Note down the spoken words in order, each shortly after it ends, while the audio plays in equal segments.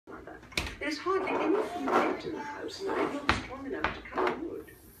There's hardly any food left in the house, and I'm not strong enough to cut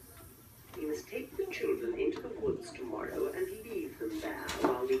wood. We must take the children into the woods tomorrow and leave them there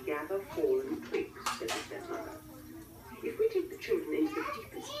while we gather fallen twigs, said the stepmother. If we take the children into the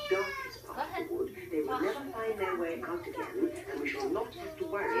deepest, darkest part of the wood, they will never find their way out again, and we shall not have to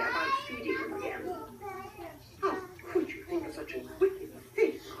worry about feeding them again. How could you think of such a wicked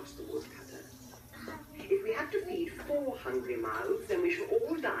thing? Asked the woodcutter. If we have to feed 4 hungry mouths, then we shall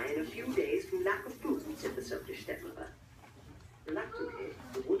all die in a few days from lack of food, said the selfish stepmother. Reluctantly,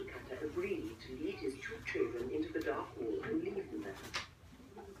 the woodcutter agreed to lead his 2 children into the dark wood and leave them there.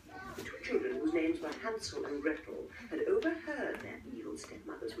 The 2 children, whose names were Hansel and Gretel, had overheard their evil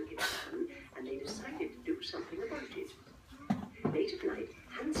stepmother's wicked plan, and they decided to do something about it. Late at night,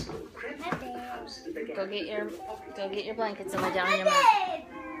 Hansel crept out of the house and began Go get your blankets and lay down on your mat.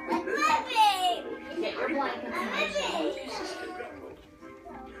 Get your blankets and lay down. Sister Gretel.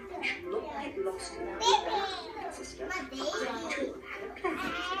 We should not get lost in the wood, sister. I too had a plan,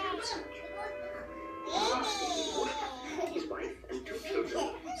 said Hansel. Last thing, the woodcutter, his wife, and 2 children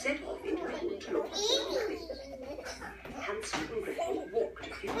set off into the wood to look for the twigs. Hansel and Gretel walked a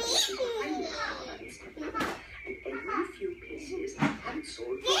few paces behind their father and stepmother, and every few paces Hansel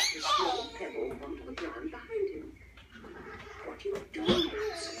dropped a small pebble onto the ground behind him. What are you doing,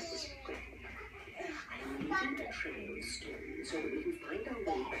 Hansel? Whispered Gretel. I am leaving a trail of stones so that we can find our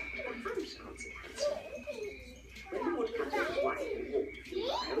way back to the house, answered Hansel. When the woodcutter and his wife had walked a few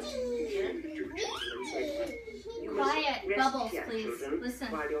miles, he turned to the 2 children and said, "You must Quiet, rest Bubbles, here, please. children, Listen.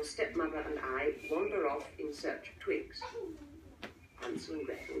 while your stepmother and I wander off in search of twigs." Hansel and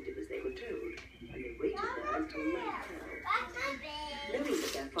Gretel did as they were told, and they waited there until night fell. Knowing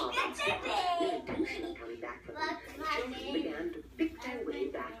that their father and stepmother had no intention of coming back for them, the children began to pick their way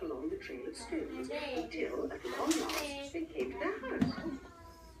back along the trail of stones until, at long last, they came to their house.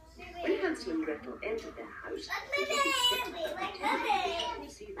 When Hansel and Gretel entered their house, the wicked stepmother pretended to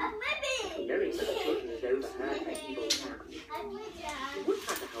see them. Knowing that the children had overheard their evil plan, the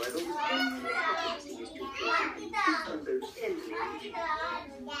woodcutter, however, was genuinely happy to see his 2 children and kissed them both tenderly on each cheek.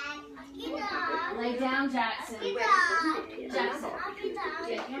 Lay down, Jackson. He went one day and Jackson, another between the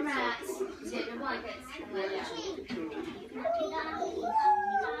get your mats, get your blankets, lay down. the children even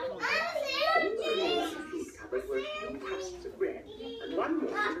all the food cupboard were a few crusts of bread, and one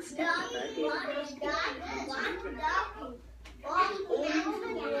morning the stepmother gave a crust to Hansel and Gretel. It was all the food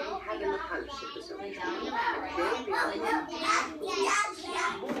we had in the house, said the selfish woman, and there we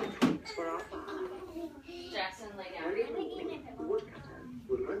are more twigs for our fire. Jackson, lay down. Early in the evening, the woodcutter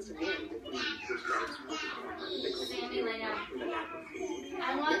would once again agree to his wife's wicked plan because Sandy, lay down. from the lack of food. I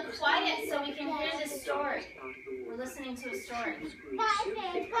want quiet so we can hear this story. We're listening to a story.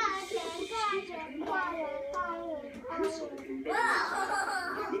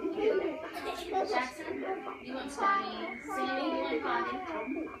 Jackson, you want potty? Sandy, you want potty?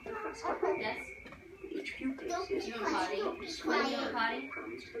 Yes. Each few paces, You want potty? What do you want potty?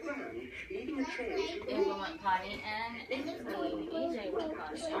 crumbs to the ground, leaving a trail to the If we want potty and EJ want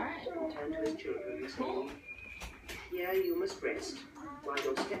potty. Alright. turned to his children, saying, "Here you must rest, while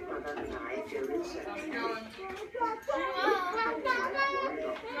your stepmother and I go in search of twigs."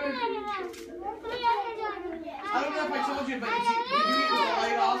 I don't know if I told you, but did you eat with the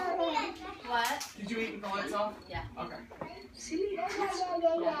light off? What? Did you eat with the lights off? Yeah. Okay. Silly Hansel,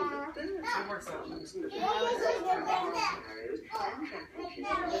 It works out.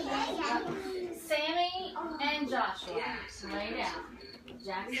 Sammy and Joshua, lay down. We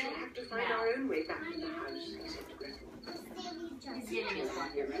Jackson, shall have to find now. our own way back to the house, he said to Gretel. He's getting his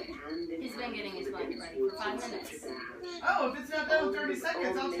blanket ready. He's been getting his blanket ready for 5 minutes. Oh, if it's not done in 30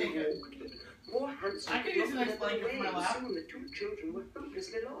 seconds, I'll take it. Poor Hansel I could use a nice blanket for my lap. Soon the 2 children were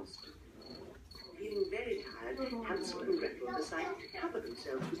hopelessly lost. Feeling very tired, Hansel and Gretel decided to cover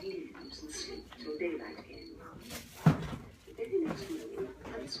themselves with leaves and sleep till daylight came. The very next morning,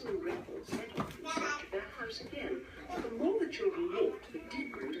 Hansel and Gretel set off in search of their house again. But the more the children walked, the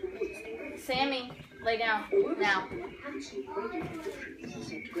deeper into the woods they went. Sammy, lay down. All of a Now. sudden, Hansel pointed to the trees and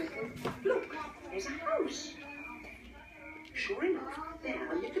said to Gretel, "Look, there's a house." Sure enough,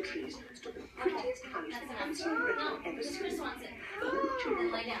 there amid the trees stood the prettiest house that Hansel and Gretel had ever seen. Chris wants it. And when the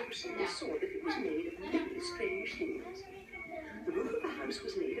children Lay down. got closer, they saw that it was made of many strange things. The roof of the house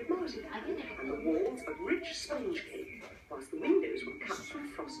was made of marzipan, and the walls of rich sponge cake, whilst the windows were cut from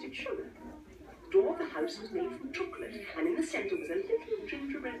frosted sugar. The door of the house was made from chocolate, and in the centre was a little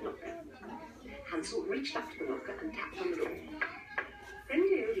gingerbread knocker. Hansel reached up to the knocker and tapped on the door. A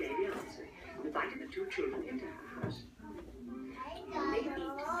friendly old lady answered and invited the 2 children into her house. "You may eat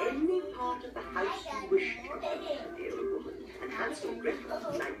any part of the house you wish to," said the old woman, and Hansel and Gretel,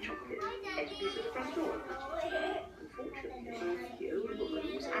 like chocolate, ate The old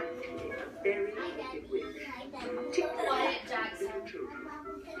woman was actually a very wicked witch, particularly Quiet, Jackson. little children.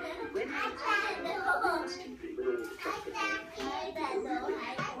 And when Hansel sleeping with all the chocolate eggs, the old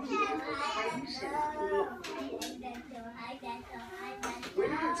witch put him into a tiny cellar and locked the door.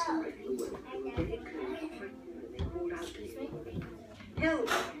 When Hansel and Gretel awoke, they were very cold and frightened, and they called out to him. Help!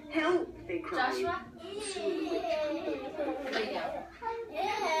 Help! They cried. Joshua? Soon the witch Lay down.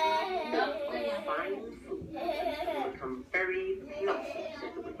 No, lay down. fine food will become very fluffy,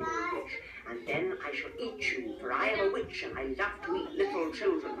 said the wicked old witch, and then I shall eat you, for I am a witch and I love to eat little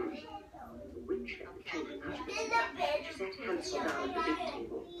children. The witch let the children out of the cellar. She sat Hansel down at the big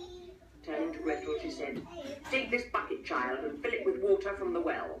table. Turning to Gretel, she said, take this bucket, child, and fill it with water from the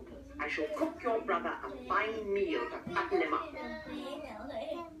well. I shall cook your brother a fine meal to fatten him up.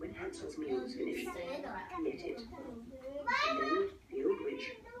 When Hansel's meal was finished, he ate it. And then the old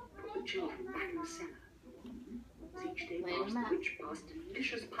witch put the children back in the cellar. As each day passed, the witch passed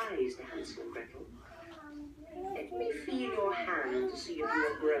delicious pies to Hansel and Gretel. Let me feel your hand to see if you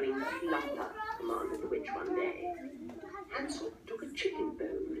are growing fluffer, commanded the witch one day. Hansel took a chicken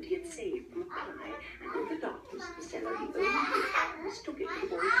bone that he had saved from a pie, and in the darkness of the cellar he opened it, mistook it for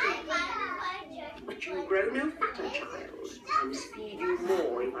the boy's finger. But you grow no fatter, child. I must feed you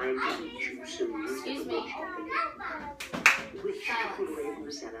more if I am to eat you soon, said the witch. The witch shuffled away from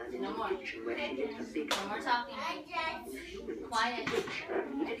the cellar and into the kitchen where she lit her big No more talking. Quiet. The witch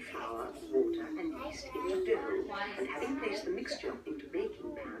kneaded flour, water, and yeast into dough, and having placed the mixture into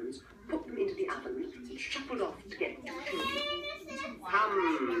baking pans, put them into the oven, and shuffled off to get two children.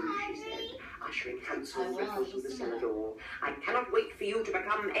 Come, she said, ushering Hansel and Gretel through the cellar door. I cannot wait for you to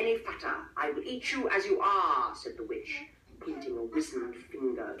become any fatter. I will eat you as you are, said the witch, pointing a wizened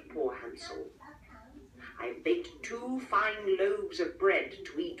finger at poor Hansel. I have baked 2 fine loaves of bread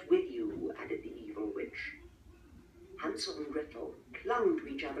to eat with you, added the evil witch. Hansel and Gretel clung to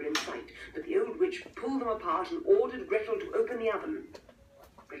each other in fright, but the old witch pulled them apart and ordered Gretel to open the oven.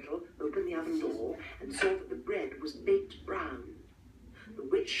 Gretel opened the oven door and saw that the bread was baked brown. The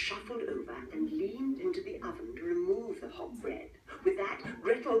witch shuffled over and leaned into the oven to remove the hot bread. With that,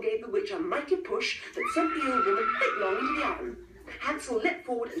 Gretel gave the witch a mighty push that sent the old woman headlong into the oven. Hansel leapt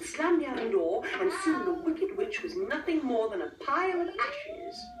forward and slammed the oven door, and soon the wicked witch was nothing more than a pile of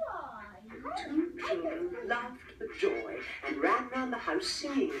ashes. The 2 children laughed for joy and ran round the house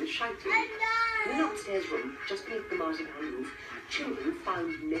singing and shouting. In an upstairs room, just beneath the marzipan roof, the children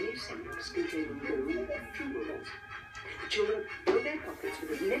found many sacks containing gold and jewels. The children filled their pockets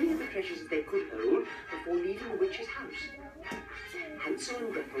with as many of the treasures as they could hold before leaving the witch's house. Hansel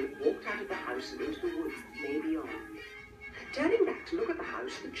and Gretel walked out of the house and into the woods that lay beyond. Turning back to look at the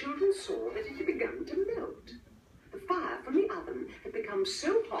house, the children saw that it had begun to melt. The fire from the oven had become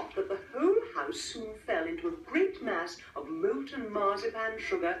so hot that the whole house soon fell into a great mass of molten marzipan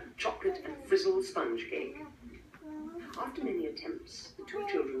sugar, chocolate, and frizzled sponge cake. After many attempts, the 2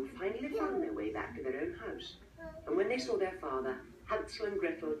 children finally found their way back to their own house. And when they saw their father, Hansel and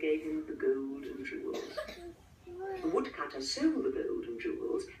Gretel gave him the gold and jewels. The woodcutter sold the gold and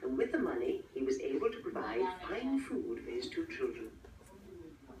jewels, and with the money he was able to provide fine food for his 2 children.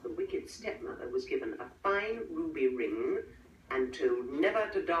 The wicked stepmother was given a fine ruby ring and told never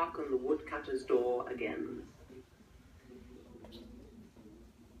to darken the woodcutter's door again.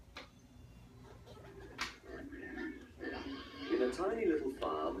 In a tiny little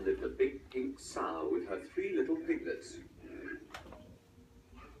farm lived a big pink sow with her 3 little piglets.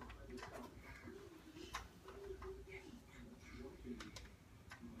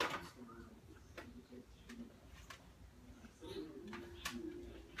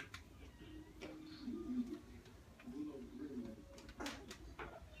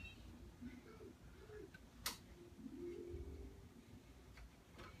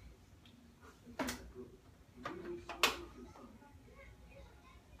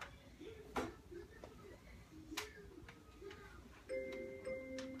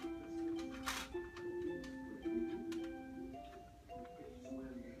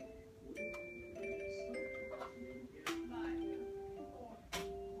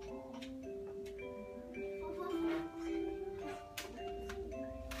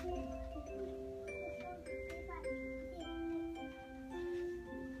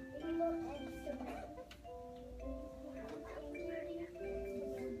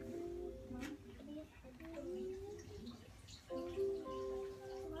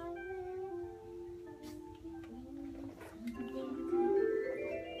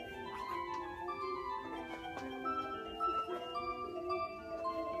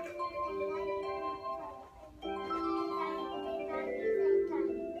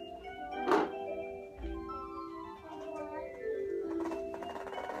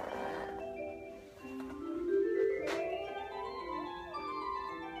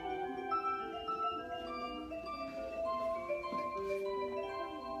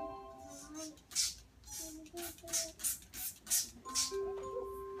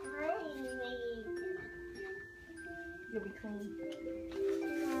 clean.